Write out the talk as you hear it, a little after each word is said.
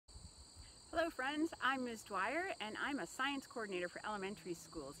Hello friends, I'm Ms. Dwyer and I'm a science coordinator for elementary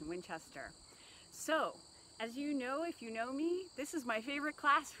schools in Winchester. So, as you know, if you know me, this is my favorite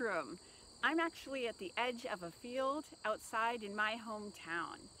classroom. I'm actually at the edge of a field outside in my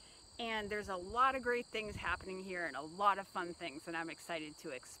hometown. And there's a lot of great things happening here and a lot of fun things that I'm excited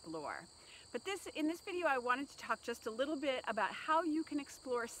to explore. But in this video, I wanted to talk just a little bit about how you can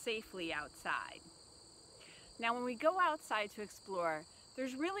explore safely outside. Now, when we go outside to explore,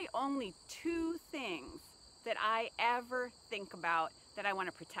 there's really only two things that I ever think about that I want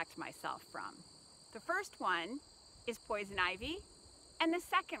to protect myself from. The first one is poison ivy, and the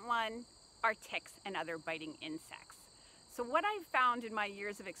second one are ticks and other biting insects. So what I've found in my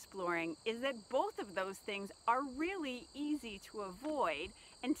years of exploring is that both of those things are really easy to avoid,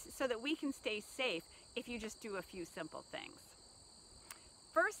 and so that we can stay safe if you just do a few simple things.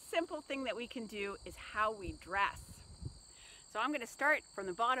 First simple thing that we can do is how we dress. So I'm going to start from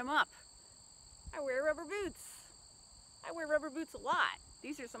the bottom up. I wear rubber boots. I wear rubber boots a lot.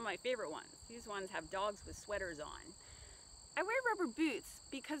 These are some of my favorite ones. These ones have dogs with sweaters on. I wear rubber boots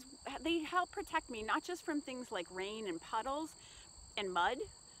because they help protect me not just from things like rain and puddles and mud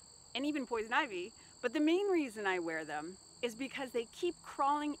and even poison ivy, but the main reason I wear them is because they keep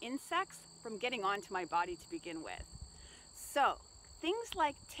crawling insects from getting onto my body to begin with. So things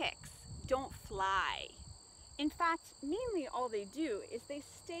like ticks don't fly. In fact, mainly all they do is they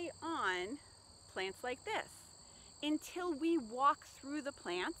stay on plants like this until we walk through the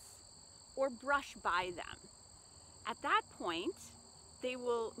plants or brush by them. At that point, they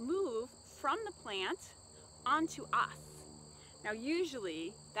will move from the plant onto us. Now,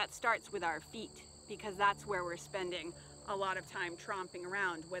 usually that starts with our feet because that's where we're spending a lot of time tromping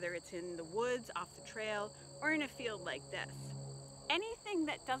around, whether it's in the woods, off the trail, or in a field like this. Anything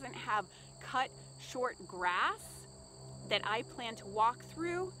that doesn't have cut, short grass that I plan to walk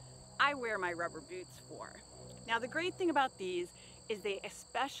through, I wear my rubber boots for. Now, the great thing about these is they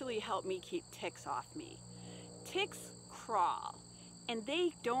especially help me keep ticks off me. Ticks crawl, and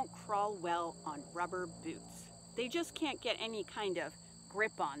they don't crawl well on rubber boots. They just can't get any kind of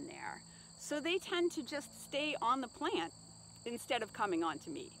grip on there. So they tend to just stay on the plant instead of coming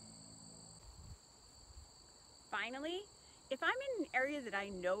onto me. Finally, if I'm in an area that I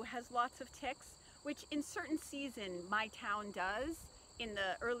know has lots of ticks, which in certain season my town does, in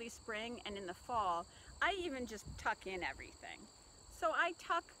the early spring and in the fall, I even just tuck in everything. So I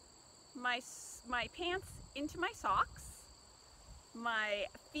tuck my pants into my socks, my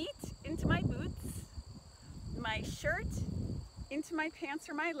feet into my boots, my shirt into my pants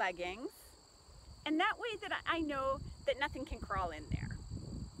or my leggings, and that way that I know that nothing can crawl in there.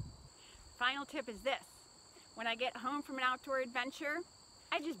 Final tip is this. When I get home from an outdoor adventure,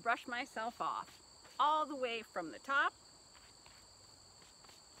 I just brush myself off all the way from the top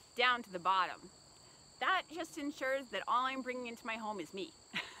down to the bottom. That just ensures that all I'm bringing into my home is me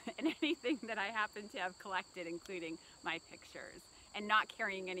and anything that I happen to have collected, including my pictures, and not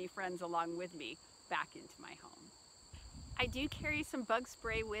carrying any friends along with me back into my home. I do carry some bug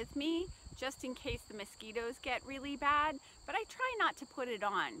spray with me just in case the mosquitoes get really bad, but I try not to put it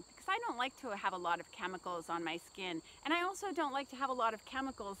on because I don't like to have a lot of chemicals on my skin, and I also don't like to have a lot of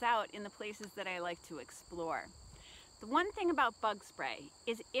chemicals out in the places that I like to explore. The one thing about bug spray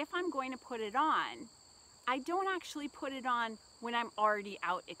is if I'm going to put it on, I don't actually put it on when I'm already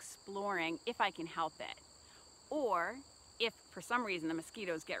out exploring if I can help it. Or if for some reason the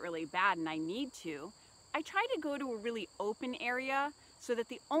mosquitoes get really bad and I need to, I try to go to a really open area so that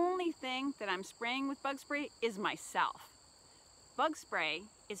the only thing that I'm spraying with bug spray is myself. Bug spray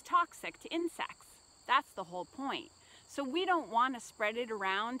is toxic to insects. That's the whole point. So we don't want to spread it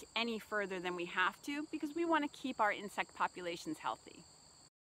around any further than we have to because we want to keep our insect populations healthy.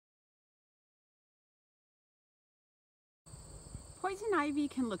 Poison ivy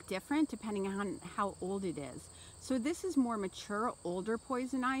can look different depending on how old it is. So this is more mature, older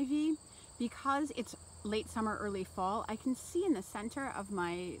poison ivy. Because it's late summer, early fall, I can see in the center of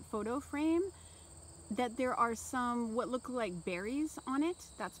my photo frame that there are some what look like berries on it.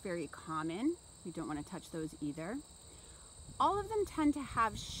 That's very common. We don't want to touch those either. All of them tend to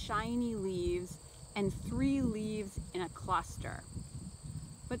have shiny leaves and 3 leaves in a cluster.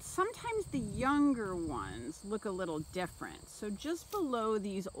 But sometimes the younger ones look a little different. So just below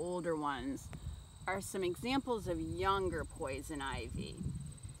these older ones are some examples of younger poison ivy.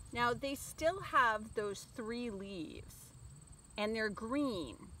 Now they still have those 3 leaves and they're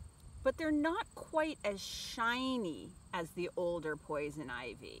green, but they're not quite as shiny as the older poison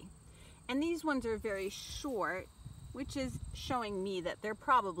ivy. And these ones are very short, which is showing me that they're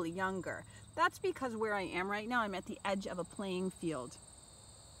probably younger. That's because where I am right now, I'm at the edge of a playing field.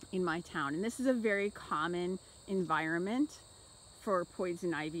 in my town. And this is a very common environment for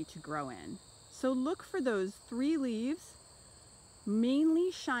poison ivy to grow in. So look for those 3 leaves,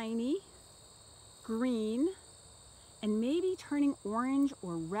 mainly shiny, green, and maybe turning orange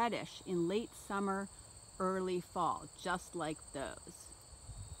or reddish in late summer, early fall, just like those.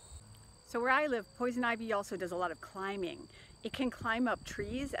 So where I live, poison ivy also does a lot of climbing. It can climb up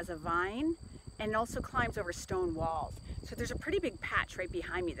trees as a vine and also climbs over stone walls. So there's a pretty big patch right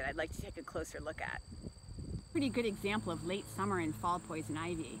behind me that I'd like to take a closer look at. Pretty good example of late summer and fall poison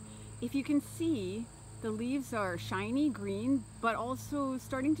ivy. If you can see, the leaves are shiny green, but also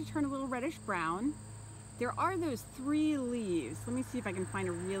starting to turn a little reddish brown. There are those 3 leaves. Let me see if I can find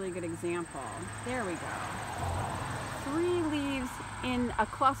a really good example. There we go. 3 leaves in a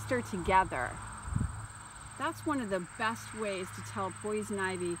cluster together. That's one of the best ways to tell poison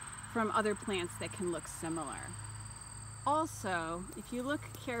ivy from other plants that can look similar. Also, if you look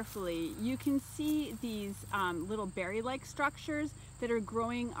carefully, you can see these little berry-like structures that are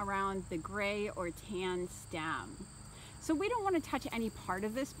growing around the gray or tan stem. So we don't want to touch any part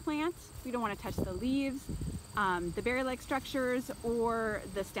of this plant. We don't want to touch the leaves, the berry-like structures, or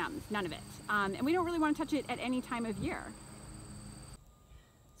the stems, none of it. And we don't really want to touch it at any time of year.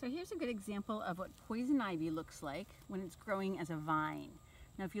 So here's a good example of what poison ivy looks like when it's growing as a vine.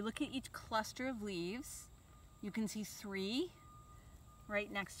 Now if you look at each cluster of leaves, you can see 3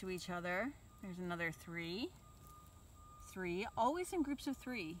 right next to each other. There's another 3, always in groups of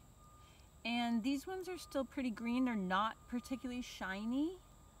 3. And these ones are still pretty green. They're not particularly shiny.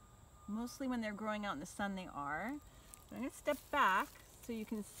 Mostly when they're growing out in the sun they are. But I'm going to step back so you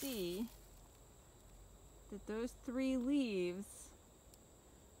can see that those 3 leaves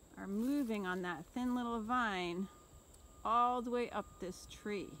are moving on that thin little vine all the way up this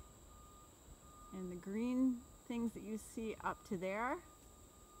tree. And the green things that you see up to there,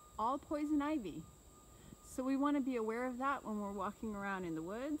 all poison ivy. So we want to be aware of that when we're walking around in the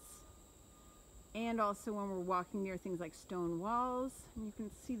woods. And also when we're walking near things like stone walls, and you can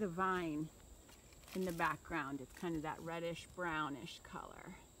see the vine in the background. It's kind of that reddish brownish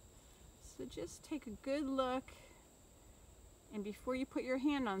color. So just take a good look, and before you put your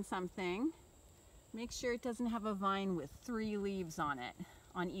hand on something, make sure it doesn't have a vine with 3 leaves on it,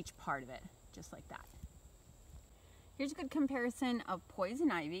 on each part of it, just like that. Here's a good comparison of poison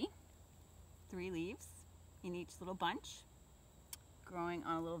ivy, 3 leaves in each little bunch, growing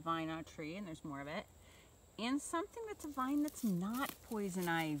on a little vine on a tree, and there's more of it, and something that's a vine that's not poison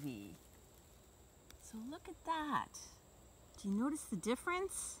ivy. So look at that. Do you notice the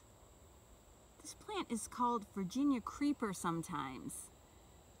difference? This plant is called Virginia creeper sometimes.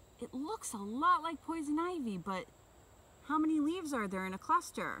 It looks a lot like poison ivy, but how many leaves are there in a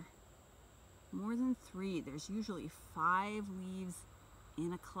cluster? More than 3. There's usually 5 leaves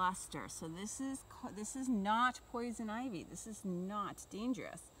in a cluster. So this is not poison ivy. This is not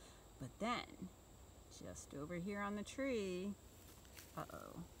dangerous. But then, just over here on the tree,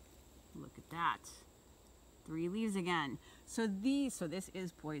 look at that. 3 leaves again. So this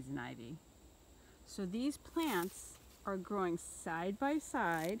is poison ivy. So these plants are growing side by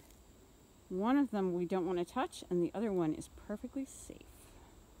side. One of them we don't want to touch, and the other one is perfectly safe.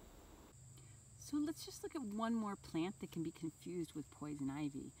 So let's just look at one more plant that can be confused with poison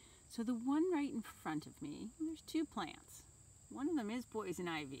ivy. So the one right in front of me, there's 2 plants. One of them is poison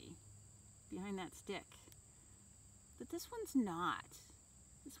ivy, behind that stick. But this one's not.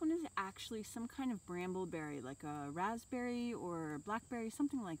 This one is actually some kind of brambleberry, like a raspberry or blackberry,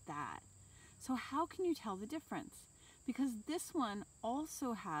 something like that. So how can you tell the difference? Because this one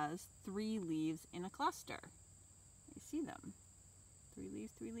also has 3 leaves in a cluster. You see them. 3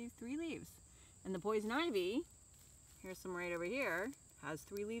 leaves, 3 leaves, 3 leaves. And the poison ivy, here's some right over here, has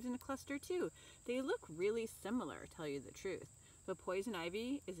 3 leaves in a cluster too. They look really similar, to tell you the truth. But poison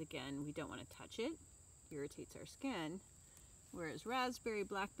ivy is, again, we don't want to touch it. Irritates our skin. Whereas raspberry,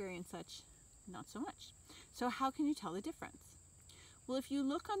 blackberry, and such, not so much. So how can you tell the difference? Well, if you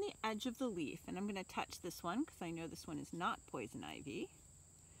look on the edge of the leaf, and I'm going to touch this one because I know this one is not poison ivy.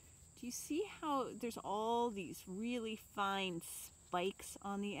 Do you see how there's all these really fine spikes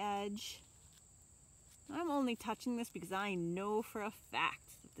on the edge? I'm only touching this because I know for a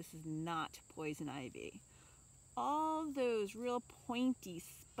fact that this is not poison ivy. All those real pointy,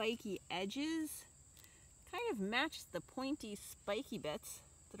 spiky edges kind of match the pointy, spiky bits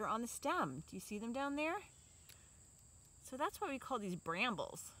that are on the stem. Do you see them down there? So that's why we call these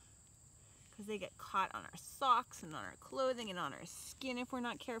brambles, because they get caught on our socks and on our clothing and on our skin if we're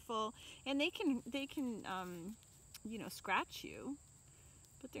not careful. And they can you know, scratch you,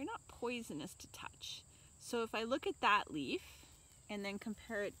 but they're not poisonous to touch. So if I look at that leaf and then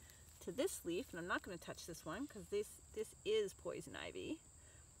compare it to this leaf, and I'm not going to touch this one because this is poison ivy.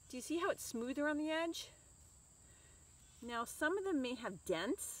 Do you see how it's smoother on the edge? Now some of them may have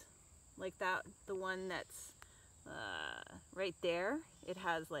dents, like that, the one that's right there. It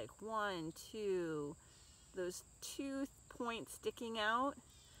has like 1, 2, those 2 points sticking out,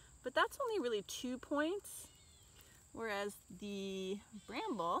 but that's only really 2 points, whereas the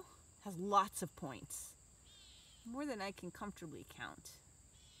bramble has lots of points, more than I can comfortably count.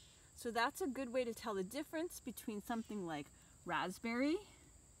 So that's a good way to tell the difference between something like raspberry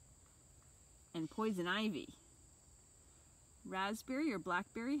and poison ivy. Raspberry or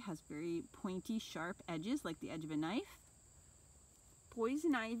blackberry has very pointy, sharp edges like the edge of a knife.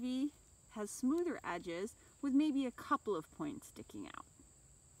 Poison ivy has smoother edges with maybe a couple of points sticking out.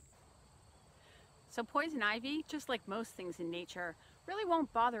 So poison ivy, just like most things in nature, really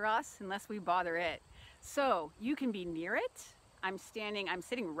won't bother us unless we bother it. So you can be near it. I'm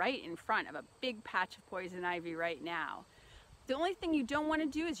sitting right in front of a big patch of poison ivy right now. The only thing you don't want to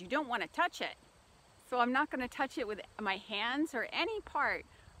do is you don't want to touch it. So I'm not going to touch it with my hands or any part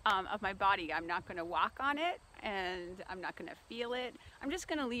of my body. I'm not going to walk on it, and I'm not going to feel it. I'm just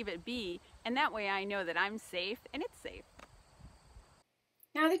going to leave it be, and that way I know that I'm safe and it's safe.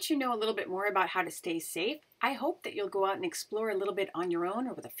 Now that you know a little bit more about how to stay safe, I hope that you'll go out and explore a little bit on your own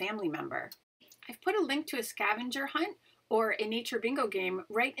or with a family member. I've put a link to a scavenger hunt or a nature bingo game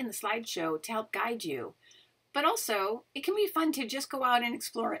right in the slideshow to help guide you. But also, it can be fun to just go out and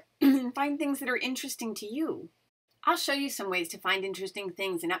explore it and find things that are interesting to you. I'll show you some ways to find interesting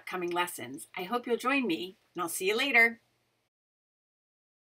things in upcoming lessons. I hope you'll join me, and I'll see you later.